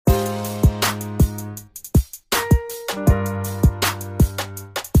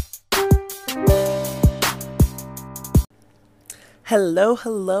Hello,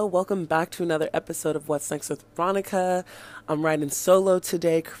 hello. Welcome back to another episode of What's Next with Veronica. I'm riding solo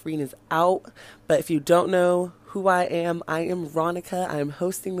today. Kareen is out. But if you don't know who I am Veronica. I am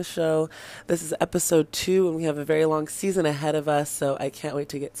hosting the show. This is episode 2, and we have a very long season ahead of us, so I can't wait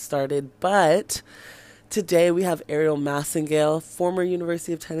to get started. But today we have Ariel Massengale, former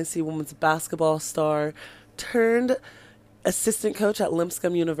University of Tennessee women's basketball star, turned assistant coach at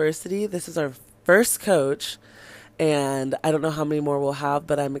Lipscomb University. This is our first coach. And I don't know how many more we'll have,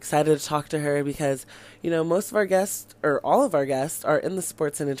 but I'm excited to talk to her because, most of our guests, or all of our guests, are in the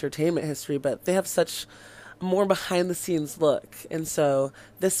sports and entertainment history, but they have such a more behind the scenes look. And so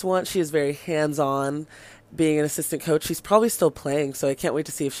this one, she is very hands on being an assistant coach. She's probably still playing, so I can't wait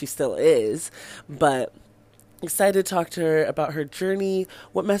to see if she still is. But excited to talk to her about her journey,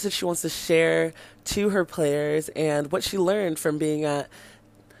 what message she wants to share to her players, and what she learned from being at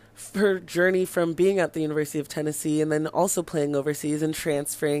her journey from being at the University of Tennessee and then also playing overseas and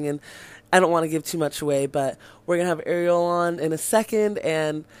transferring. And I don't want to give too much away, but we're going to have Ariel on in a second,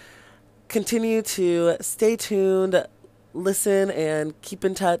 and continue to stay tuned, listen, and keep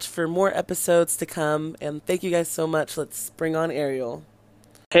in touch for more episodes to come. And thank you guys so much. Let's bring on Ariel.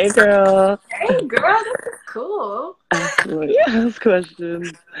 Hey girl. Hey girl, this is cool. Yes,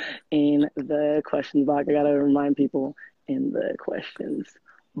 questions in the questions box. I gotta remind people in the questions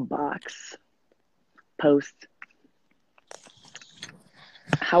box post.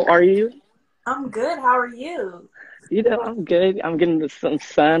 How are you? I'm good. How are you? I'm good. I'm getting some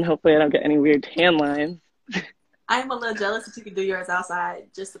sun. Hopefully I don't get any weird tan lines. I'm a little jealous that you can do yours outside,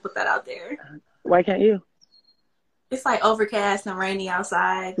 just to put that out there. Why can't you? It's like overcast and rainy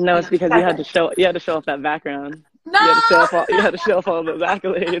outside. No, it's because you had to show off that background. No! You had to show off all those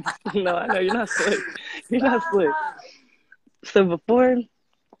accolades. No, I know you're not slick. You're not slick. So before,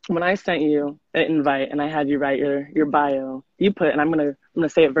 when I sent you an invite and I had you write your bio, you put, and I'm gonna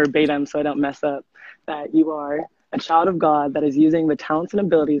say it verbatim so I don't mess up, that you are a child of God that is using the talents and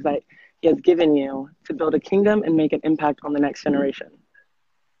abilities that He has given you to build a kingdom and make an impact on the next generation.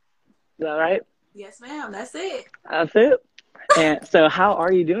 Is that right? Yes, ma'am. That's it. That's it. And so, how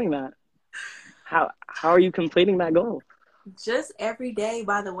are you doing that? How are you completing that goal? Just every day,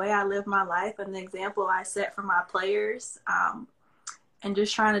 by the way I live my life and the example I set for my players, and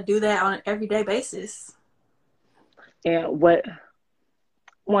just trying to do that on an everyday basis. And I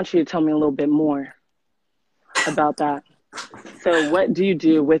want you to tell me a little bit more about that. So what do you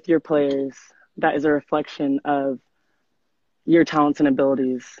do with your players that is a reflection of your talents and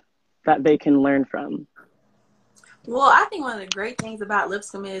abilities that they can learn from? Well, I think one of the great things about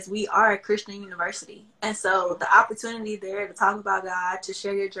Lipscomb is we are a Christian university. And so the opportunity there to talk about God, to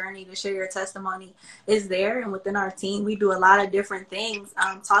share your journey, to share your testimony is there. And within our team, we do a lot of different things,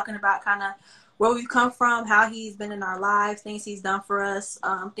 talking about kind of where we've come from, how He's been in our lives, things He's done for us,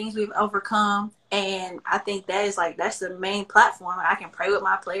 things we've overcome. And I think that's the main platform. I can pray with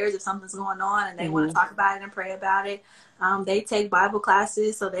my players if something's going on and they want to talk about it and pray about it. They take Bible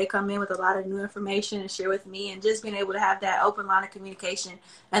classes, so they come in with a lot of new information and share with me, and just being able to have that open line of communication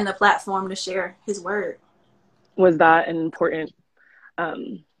and the platform to share His word. Was that an important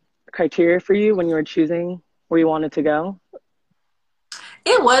criteria for you when you were choosing where you wanted to go?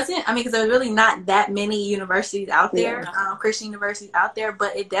 It wasn't. Because there's really not that many universities out there, Christian universities out there,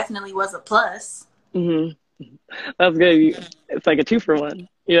 but it definitely was a plus. Mm-hmm. That's good. It's like a 2-for-1.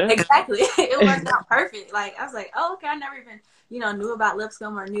 Yeah. Exactly. It worked out perfect. I was like, oh, okay, I never even, knew about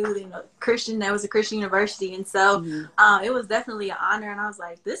Lipscomb or knew, that was a Christian university. And so it was definitely an honor. And I was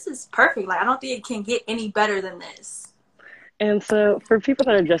like, this is perfect. I don't think it can get any better than this. And so for people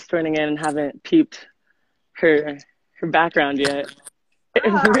that are just joining in and haven't peeped her background yet,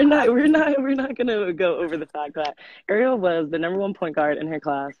 we're not gonna go over the fact that Ariel was the #1 point guard in her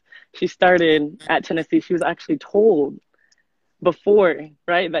class. She started at Tennessee. She was actually told before,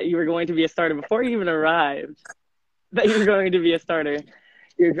 right, that you were going to be a starter, before you even arrived, that you were going to be a starter.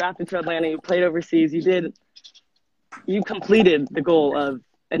 You were drafted to Atlanta. You played overseas. You completed the goal of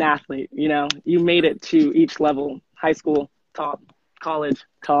an athlete. You made it to each level: high school, top; college,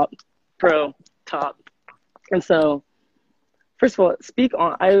 top; pro, top. And so, first of all, speak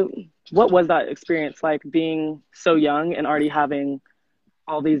on what was that experience like, being so young and already having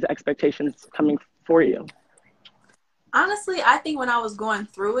all these expectations coming for you? Honestly, I think when I was going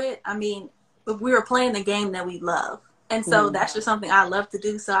through it, we were playing the game that we love. And so that's just something I love to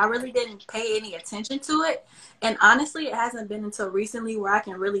do. So I really didn't pay any attention to it. And honestly, it hasn't been until recently where I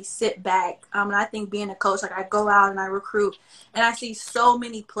can really sit back. And I think being a coach, I go out and I recruit and I see so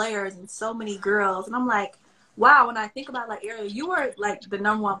many players and so many girls. And I'm like, wow, when I think about like Ariel, you were like the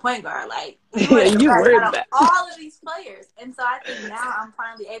number one point guard. Like you were the You best were out of that. all of these players. And so I think now I'm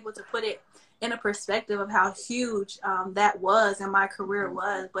finally able to put it in a perspective of how huge that was and my career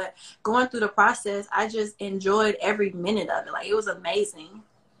was. But going through the process, I just enjoyed every minute of it. Like it was amazing.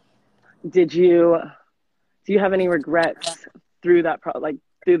 Do you have any regrets through that, like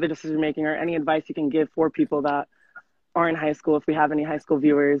through the decision making, or any advice you can give for people that are in high school, if we have any high school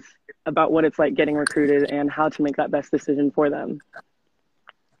viewers, about what it's like getting recruited and how to make that best decision for them?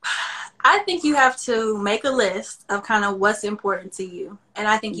 I think you have to make a list of kind of what's important to you. And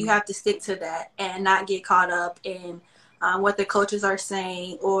I think you have to stick to that and not get caught up in what the coaches are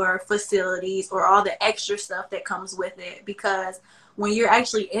saying or facilities or all the extra stuff that comes with it. Because when you're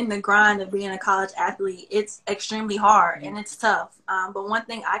actually in the grind of being a college athlete, it's extremely hard and it's tough. But one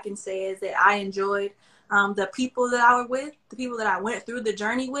thing I can say is that I enjoyed the people that I were with, the people that I went through the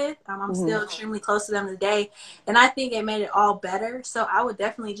journey with. I'm still extremely close to them today. And I think it made it all better. So I would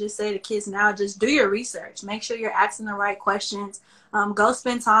definitely just say to kids now, just do your research. Make sure you're asking the right questions. Go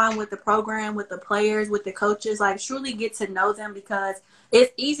spend time with the program, with the players, with the coaches. Like truly get to know them, because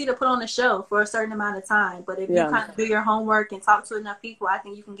it's easy to put on a show for a certain amount of time. But if you kind of do your homework and talk to enough people, I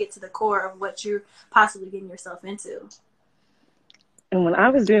think you can get to the core of what you're possibly getting yourself into. And when I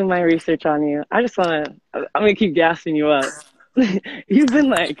was doing my research on you, I'm going to keep gassing you up. You've been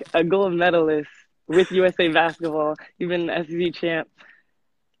like a gold medalist with USA Basketball. You've been SEC champ.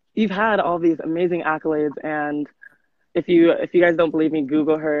 You've had all these amazing accolades. And if you guys don't believe me,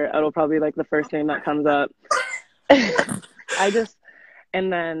 Google her. It'll probably be like the first name that comes up.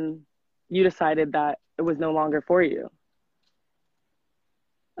 And then you decided that it was no longer for you.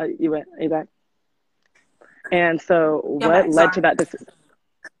 Are you back? And so what led to that decision?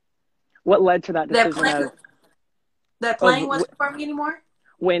 What led to that decision? That playing wasn't for me anymore?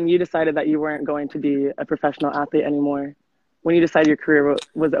 When you decided that you weren't going to be a professional athlete anymore, when you decided your career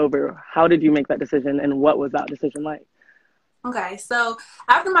was over, how did you make that decision, and what was that decision like? Okay, so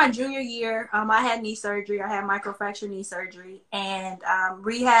after my junior year, I had knee surgery. I had microfracture knee surgery, and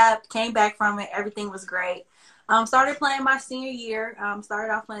rehab, came back from it. Everything was great. Started playing my senior year.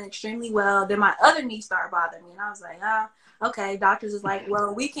 Started off playing extremely well. Then my other knee started bothering me, and I was like, okay. Doctors is like,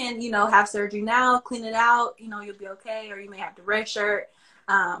 well, we can, have surgery now, clean it out. You'll be okay, or you may have to redshirt.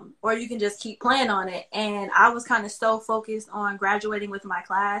 Or you can just keep playing on it. And I was kind of so focused on graduating with my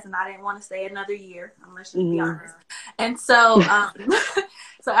class, and I didn't want to stay another year, let's just be honest. And so,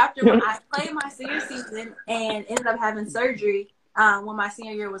 so after when I played my senior season and ended up having surgery when my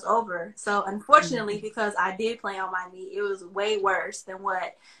senior year was over. So unfortunately, because I did play on my knee, it was way worse than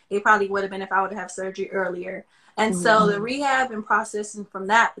what it probably would have been if I would have surgery earlier. And so the rehab and processing from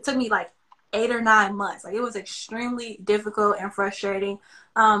that, it took me like 8 or 9 months. Like it was extremely difficult and frustrating.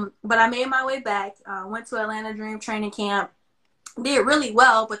 But I made my way back, went to Atlanta Dream training camp, did really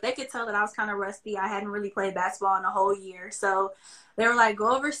well, but they could tell that I was kind of rusty. I hadn't really played basketball in a whole year. So they were like,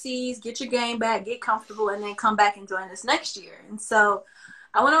 go overseas, get your game back, get comfortable, and then come back and join us next year. And so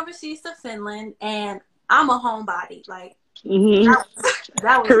I went overseas to Finland, and I'm a homebody. Like,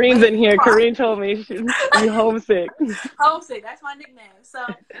 that was Kareen's in here. Kareen told me she's homesick. Homesick, that's my nickname. So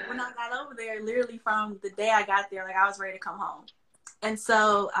when I got over there, literally from the day I got there, like I was ready to come home. And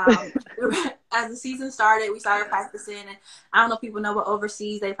so as the season started, we started practicing. And I don't know if people know, but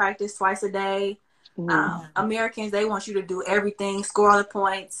overseas they practice twice a day. Americans, they want you to do everything, score all the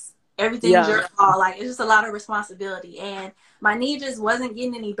points, everything's your fault. Like it's just a lot of responsibility. And my knee just wasn't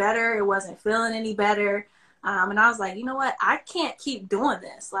getting any better. It wasn't feeling any better. And I was like, you know what? I can't keep doing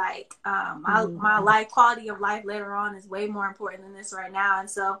this. Like my quality of life later on is way more important than this right now. And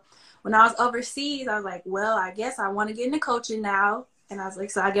so when I was overseas, I was like, well, I guess I want to get into coaching now. And I was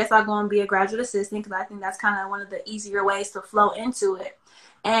like, so I guess I'll go and be a graduate assistant, because I think that's kind of one of the easier ways to flow into it.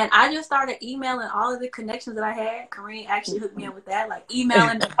 And I just started emailing all of the connections that I had. Kareen actually hooked me up with that, like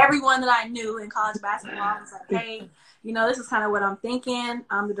emailing everyone that I knew in college basketball. I was like, hey, this is kind of what I'm thinking,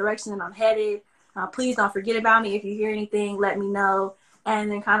 the direction that I'm headed. Please don't forget about me. If you hear anything, let me know.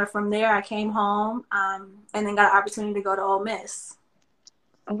 And then kind of from there, I came home and then got an opportunity to go to Ole Miss.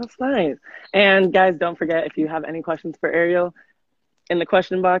 Oh, that's nice. And guys, don't forget, if you have any questions for Ariel, in the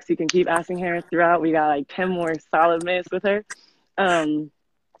question box, you can keep asking her throughout. We got like 10 more solid minutes with her.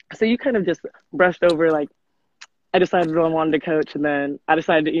 So you kind of just brushed over, like, I decided I wanted to coach, and then I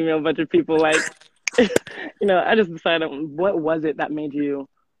decided to email a bunch of people, like, I just decided, what was it that made you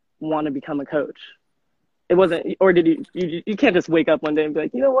want to become a coach? It wasn't, or did you can't just wake up one day and be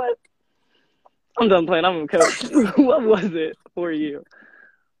like, you know what? I'm done playing, I'm a coach. What was it for you?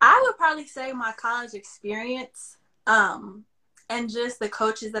 I would probably say my college experience. and just the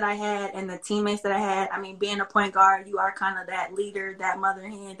coaches that I had and the teammates that I had. I mean, being a point guard, you are kind of that leader, that mother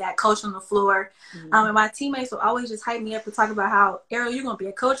hen, that coach on the floor. And my teammates will always just hype me up to talk about how, Ariel, you're going to be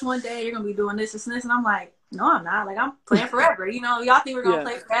a coach one day. You're going to be doing this and this. And I'm like, no, I'm not. Like, I'm playing forever. You know, y'all think we're going to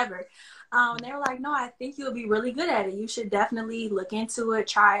play forever. And they were like, no, I think you'll be really good at it. You should definitely look into it,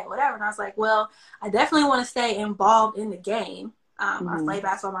 try it, whatever. And I was like, well, I definitely want to stay involved in the game. I played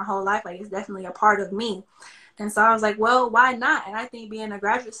basketball my whole life. Like, it's definitely a part of me. And so I was like, well, why not? And I think being a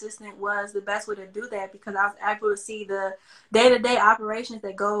graduate assistant was the best way to do that, because I was able to see the day-to-day operations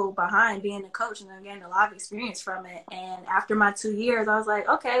that go behind being a coach, and I gained a lot of experience from it. And after my 2 years, I was like,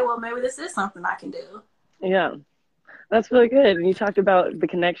 okay, well, maybe this is something I can do. Yeah, that's really good. And you talked about the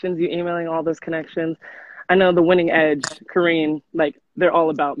connections, you emailing all those connections. I know the Winning Edge, Kareen, like, they're all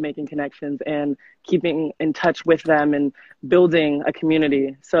about making connections and keeping in touch with them and building a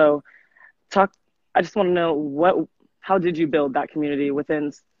community. So I just want to know, how did you build that community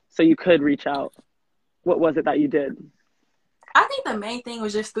within, so you could reach out? What was it that you did? I think the main thing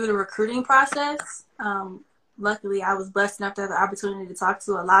was just through the recruiting process. Luckily, I was blessed enough to have the opportunity to talk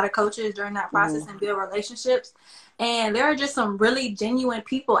to a lot of coaches during that process and build relationships. And there are just some really genuine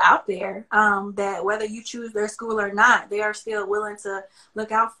people out there that, whether you choose their school or not, they are still willing to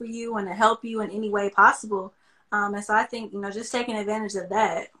look out for you and to help you in any way possible. And so I think, just taking advantage of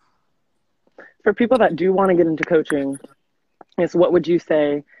that. For people that do want to get into coaching, what would you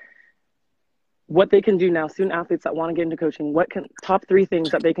say, what they can do now, student athletes that want to get into coaching, top 3 things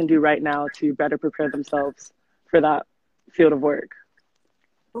that they can do right now to better prepare themselves for that field of work?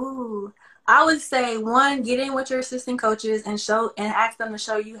 Ooh, I would say, 1, get in with your assistant coaches and ask them to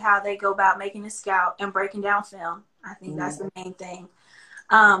show you how they go about making a scout and breaking down film. I think that's the main thing.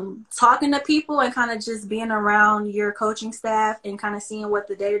 Talking to people and kind of just being around your coaching staff and kind of seeing what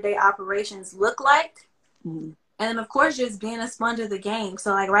the day-to-day operations look like. And then, of course, just being a sponge of the game.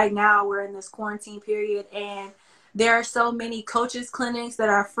 So, like, right now we're in this quarantine period, and there are so many coaches clinics that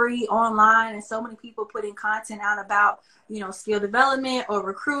are free online, and so many people putting content out about, skill development or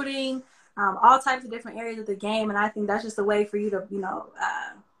recruiting, all types of different areas of the game. And I think that's just a way for you to,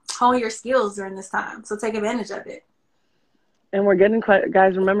 hone your skills during this time. So take advantage of it. And we're getting,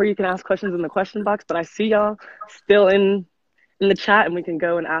 guys, remember, you can ask questions in the question box, but I see y'all still in the chat, and we can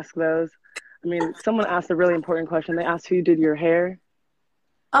go and ask those. I mean, someone asked a really important question. They asked who you did your hair.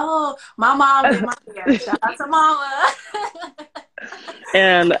 Oh, my mom did my hair. Shout out to mama.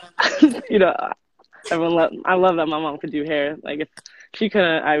 And, I love that my mom could do hair. Like, if she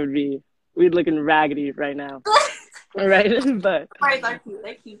couldn't, we'd looking raggedy right now. Right? But braids are cute.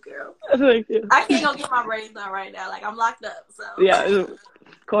 They're cute, girl. Thank you. I can't go get my braids done right now. Like, I'm locked up. So yeah,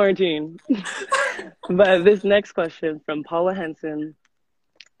 quarantine. But this next question from Paula Henson,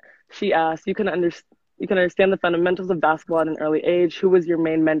 she asked, you can understand the fundamentals of basketball at an early age. Who was your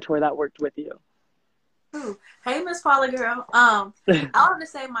main mentor that worked with you? Ooh. Hey, Miss Paula, girl. I want to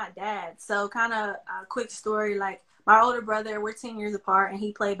say my dad. So, kind of a quick story. Like, my older brother, we're 10 years apart, and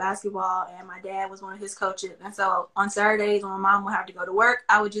he played basketball, and my dad was one of his coaches. And so on Saturdays when my mom would have to go to work,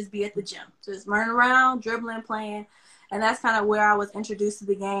 I would just be at the gym, just running around, dribbling, playing. And that's kind of where I was introduced to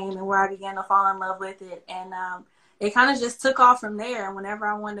the game and where I began to fall in love with it. And it kind of just took off from there. And whenever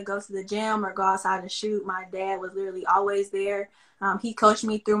I wanted to go to the gym or go outside to shoot, my dad was literally always there. He coached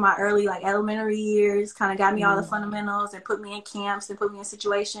me through my early, elementary years, kind of got me all the fundamentals and put me in camps and put me in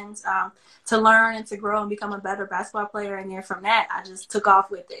situations to learn and to grow and become a better basketball player. And then from that, I just took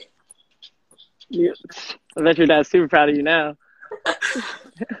off with it. Yeah. I bet your dad's super proud of you now.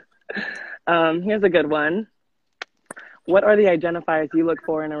 Here's a good one. What are the identifiers you look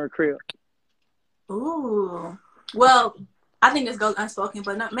for in a recruit? Ooh. Well, I think this goes unspoken,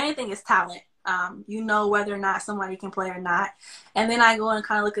 but the main thing is talent. Whether or not somebody can play or not. And then I go and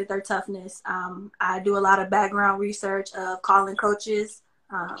kind of look at their toughness. I do a lot of background research of calling coaches,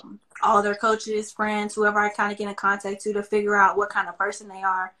 all their coaches, friends, whoever I kind of get in contact to figure out what kind of person they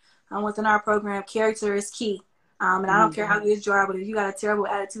are. Within our program, character is key. And I don't care how good you are, but if you got a terrible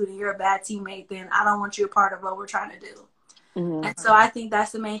attitude and you're a bad teammate, then I don't want you a part of what we're trying to do. And so I think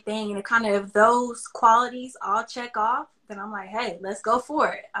that's the main thing. And if those qualities all check off, then I'm like, hey, let's go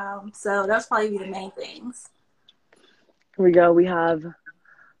for it. So that's probably the main things. Here we go. We have,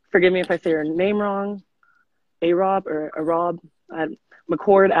 forgive me if I say your name wrong, Arob or Arob.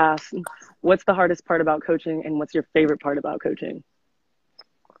 McCord asks, what's the hardest part about coaching and what's your favorite part about coaching?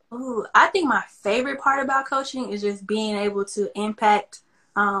 Ooh, I think my favorite part about coaching is just being able to impact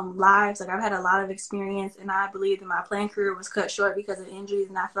lives. Like, I've had a lot of experience, and I believe that my playing career was cut short because of injuries,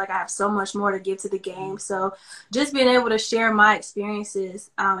 and I feel like I have so much more to give to the game. So just being able to share my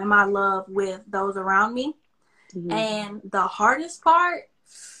experiences and my love with those around me Mm-hmm. And the hardest part,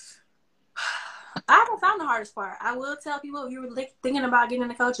 I haven't found the hardest part. I will tell people, if you were thinking about getting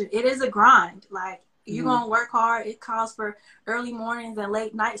into coaching, it is a grind. Like, you're going to work hard. It calls for early mornings and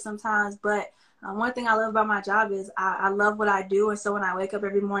late nights sometimes. But one thing I love about my job is I love what I do. And so when I wake up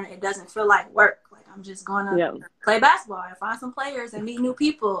every morning, it doesn't feel like work. Like, I'm just going to play basketball and find some players and meet new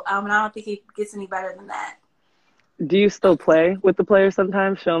people. And I don't think it gets any better than that. Do you still play with the players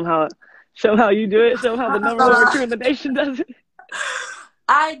sometimes? Show them how you do it. Show them how the number one recruit in the nation does it.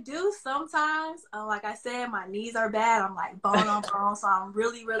 I do sometimes. Like I said, my knees are bad. I'm like bone on bone, so I'm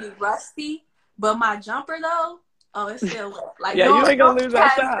really, really rusty. But my jumper, though, it's still wet. Like, you ain't gonna lose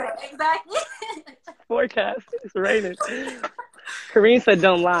that shot. Exactly. Forecast. It's raining. Kareen said,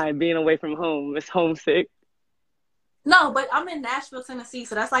 "Don't lie. Being away from home, it's homesick." No, but I'm in Nashville, Tennessee,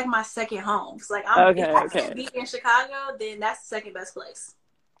 so that's like my second home. It's like, if I can't be in Chicago, then that's the second best place.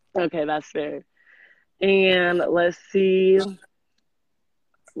 Okay, that's fair. And let's see.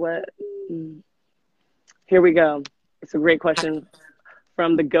 Here we go. It's a great question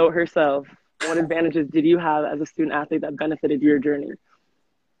from the GOAT herself. What advantages did you have as a student athlete that benefited your journey?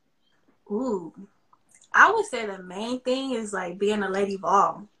 Ooh, I would say the main thing is like being a Lady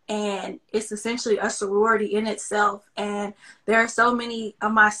Vol. And it's essentially a sorority in itself. And there are so many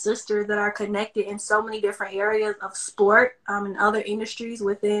of my sisters that are connected in so many different areas of sport and other industries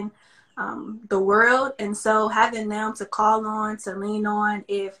within the world. And so having them to call on, to lean on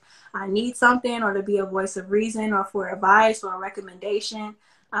if I need something, or to be a voice of reason, or for advice or a recommendation,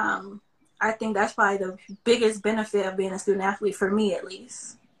 I think that's probably the biggest benefit of being a student athlete, for me at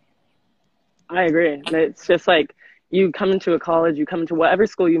least. I agree. It's just like, you come into a college, you come into whatever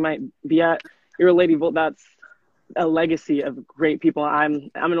school you might be at, you're a Lady Volt. That's a legacy of great people.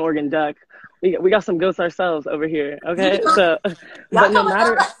 I'm an Oregon Duck. We got some ghosts ourselves over here. Okay, so but no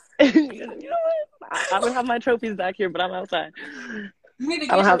matter, you know what? I would have my trophies back here, but I'm outside. You need to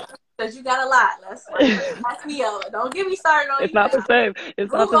get because you got a lot. Let's ask me up. Don't get me started on It's not the same.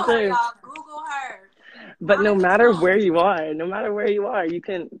 It's not the same. Y'all. Google her. But no matter where you are, you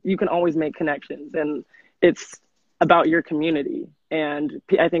can always make connections, and it's about your community. And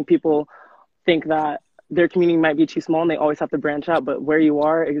I think people think that their community might be too small and they always have to branch out, but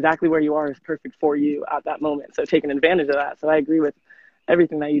exactly where you are is perfect for you at that moment. So taking advantage of that. So I agree with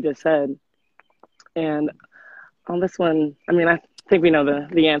everything that you just said. And on this one, I mean, I think we know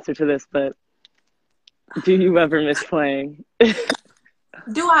the answer to this, but do you ever miss playing?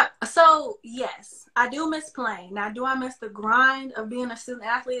 So yes, I do miss playing. Now, do I miss the grind of being a student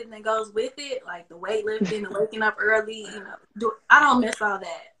athlete and then goes with it, like the weightlifting, the waking up early? I don't miss all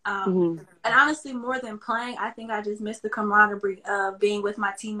that. And honestly, more than playing, I think I just miss the camaraderie of being with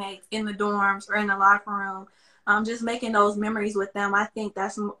my teammates in the dorms or in the locker room, just making those memories with them. I think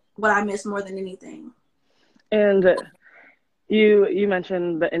that's what I miss more than anything. And you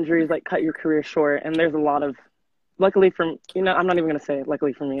mentioned the injuries like cut your career short, and there's a lot of, luckily I'm not even going to say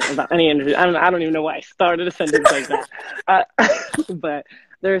luckily for me about any injury. I don't even know why I started a sentence like that. But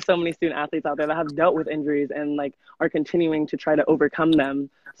there are so many student athletes out there that have dealt with injuries and like are continuing to try to overcome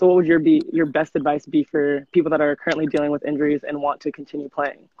them. So what would your best advice be for people that are currently dealing with injuries and want to continue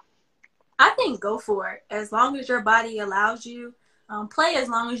playing? I think go for it. As long as your body allows you, play as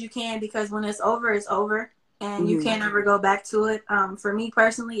long as you can, because when it's over, it's over. And you can't ever go back to it. For me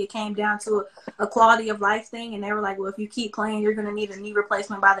personally, it came down to a quality of life thing. And they were like, well, if you keep playing, you're going to need a knee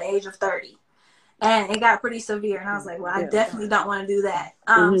replacement by the age of 30. And it got pretty severe. And I was like, well, I definitely don't want to do that.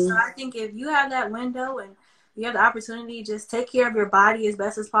 So I think if you have that window and you have the opportunity, just take care of your body as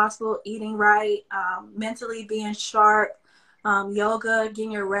best as possible, eating right, mentally being sharp, yoga,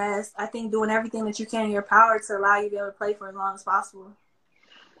 getting your rest. I think doing everything that you can in your power to allow you to be able to play for as long as possible.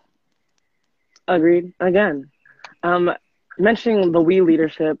 Agreed. Again, mentioning the WE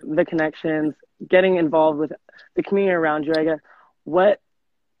leadership, the connections, getting involved with the community around you, I guess, what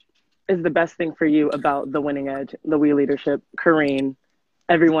is the best thing for you about the Winning Edge, the WE leadership, Kareen,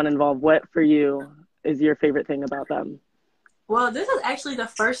 everyone involved? What for you is your favorite thing about them? Well, this is actually the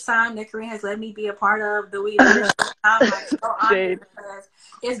first time that Kareen has let me be a part of the WE leadership. I'm like so honored because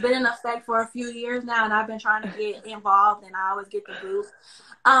it's been in effect for a few years now, and I've been trying to get involved, and I always get the boot.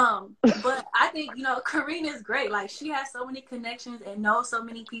 But I think, Kareen is great. Like, she has so many connections and knows so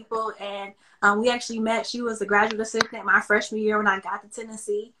many people. And we actually met. She was a graduate assistant my freshman year when I got to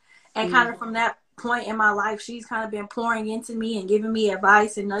Tennessee. And kind of from that point in my life, she's kind of been pouring into me and giving me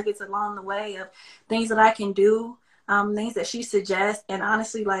advice and nuggets along the way of things that I can do, things that she suggests. And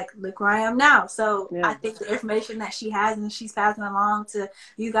honestly, like, look where I am now. So I think the information that she has and she's passing along to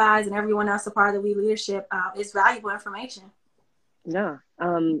you guys and everyone else a part of the WE leadership is valuable information. Yeah.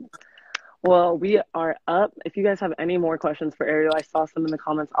 Well, we are up. If you guys have any more questions for Ariel, I saw some in the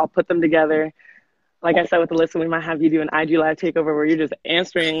comments. I'll put them together. Like I said with Alyssa, we might have you do an IG Live takeover where you're just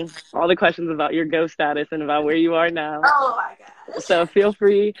answering all the questions about your Go status and about where you are now. Oh my gosh. So feel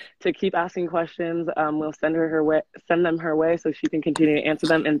free to keep asking questions. We'll send them her way so she can continue to answer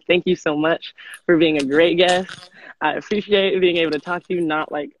them. And thank you so much for being a great guest. I appreciate being able to talk to you,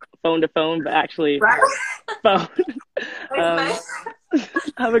 not like phone to phone, but actually Right? phone. Thanks.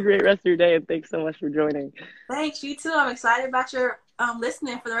 Have a great rest of your day, and thanks so much for joining. Thanks, you too. I'm excited about your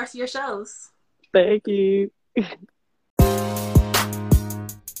listening for the rest of your shows. Thank you.